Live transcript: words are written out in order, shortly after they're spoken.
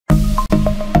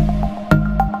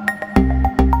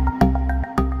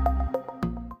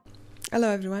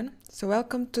Hello everyone, so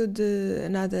welcome to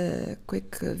another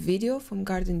quick video from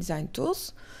Garden Design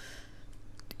Tools.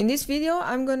 In this video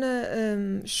I'm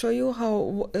gonna show you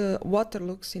how water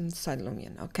looks inside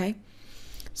Lumion. Okay,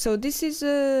 so this is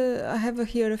I have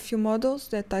here a few models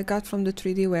that I got from the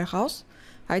 3D warehouse.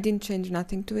 I didn't change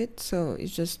nothing to it, so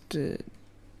it's just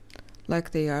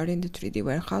like they are in the 3D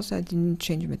warehouse. I didn't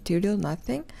change material,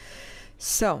 nothing.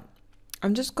 So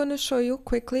I'm just gonna show you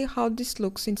quickly how this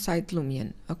looks inside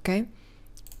Lumion. Okay,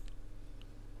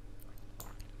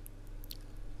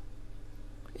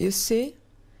 you see,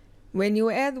 when you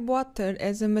add water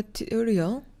as a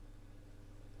material,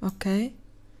 okay,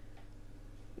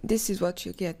 this is what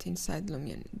you get inside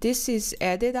Lumion. This is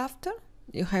added after.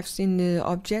 You have seen the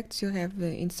objects you have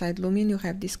inside Lumion. You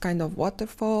have this kind of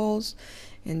waterfalls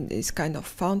and this kind of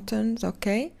fountains,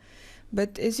 okay?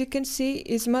 But as you can see,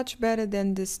 it's much better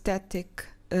than the static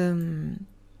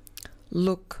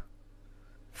look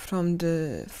from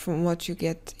what you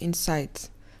get inside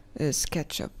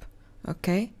Sketchup.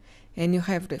 Okay, and you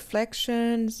have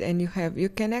reflections, and you have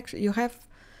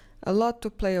a lot to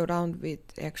play around with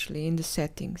actually in the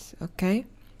settings. Okay,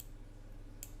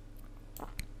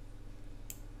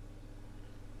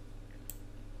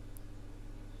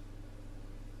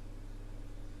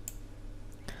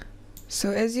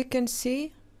 so as you can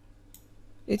see,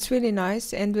 it's really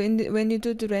nice. And when you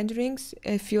do the renderings,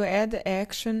 if you add the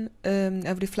action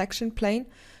a reflection plane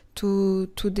to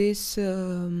these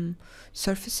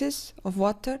surfaces of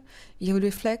water, you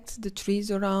reflect the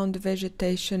trees around, the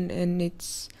vegetation, and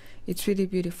it's really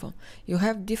beautiful. You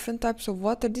have different types of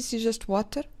water. This is just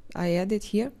water I added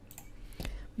here,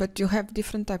 but you have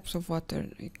different types of water.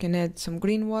 You can add some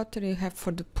green water. You have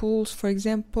for the pools, for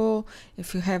example.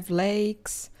 If you have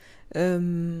lakes,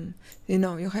 you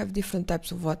know, you have different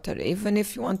types of water. Even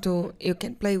if you want to, you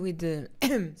can play with the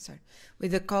sorry,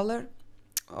 with the color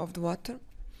of the water.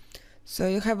 So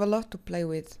you have a lot to play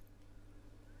with.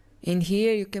 In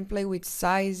here you can play with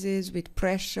sizes, with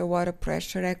pressure, water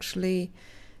pressure actually.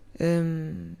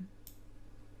 You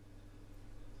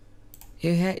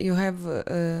have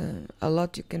a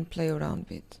lot you can play around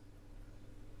with.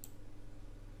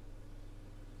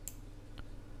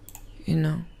 You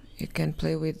know, you can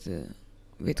play with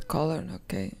color.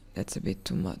 Okay, that's a bit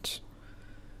too much.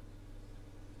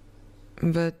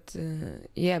 But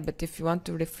yeah, but if you want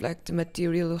to reflect the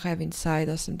material you have inside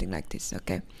or something like this,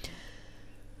 okay.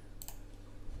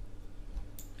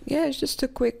 Yeah, it's just a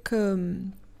quick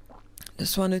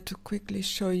just wanted to quickly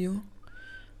show you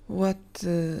what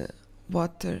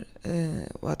what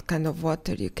kind of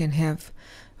water you can have.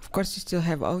 Of course, you still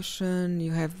have ocean,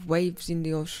 you have waves in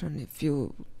the ocean if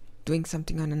you doing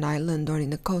something on an island or in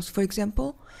the coast, for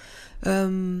example.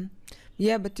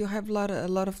 Yeah, but you have a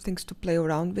lot of things to play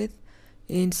around with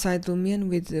inside Lumion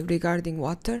with regarding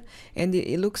water, and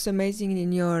it looks amazing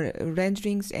in your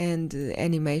renderings and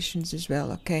animations as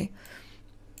well. Okay,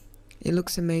 it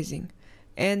looks amazing,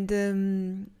 and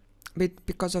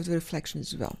because of the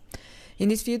reflections as well. In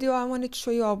this video I wanted to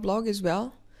show you our blog as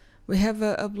well. We have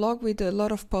a blog with a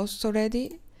lot of posts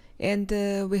already, and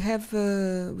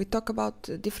we talk about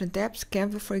different apps,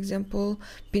 Canva for example,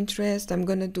 Pinterest. I'm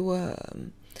gonna do a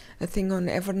thing on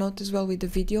Evernote as well with the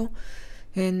video,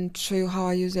 and show you how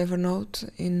I use Evernote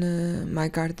in my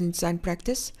garden design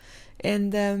practice.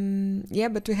 And yeah,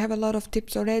 but we have a lot of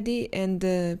tips already, and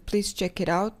please check it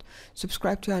out.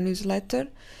 Subscribe to our newsletter.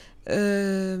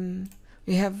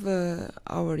 We have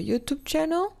our YouTube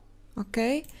channel,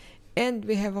 okay, and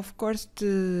we have of course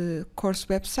the course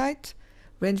website,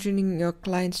 Rendering Your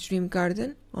Client's Dream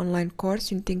Garden online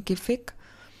course in Thinkific.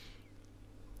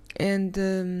 And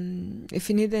if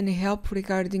you need any help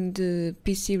regarding the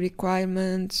PC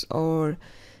requirements, or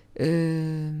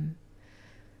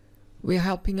we're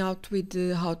helping out with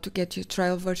how to get your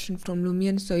trial version from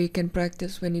Lumion so you can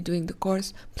practice when you're doing the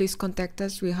course, please contact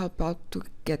us. We help out to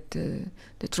get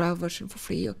the trial version for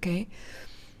free, okay?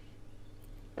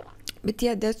 But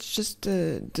yeah, that's just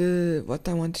what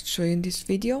I wanted to show you in this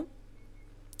video.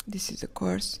 This is the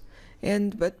course.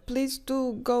 But please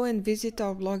do go and visit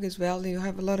our blog as well. You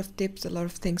have a lot of tips, a lot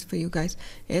of things for you guys.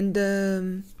 And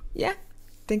yeah,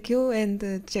 thank you, and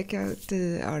check out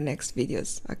our next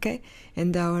videos, okay?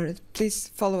 And please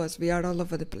follow us. We are all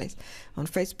over the place on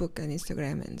Facebook and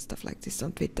Instagram and stuff like this,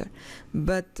 on Twitter.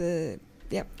 But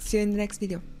yeah, see you in the next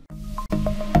video.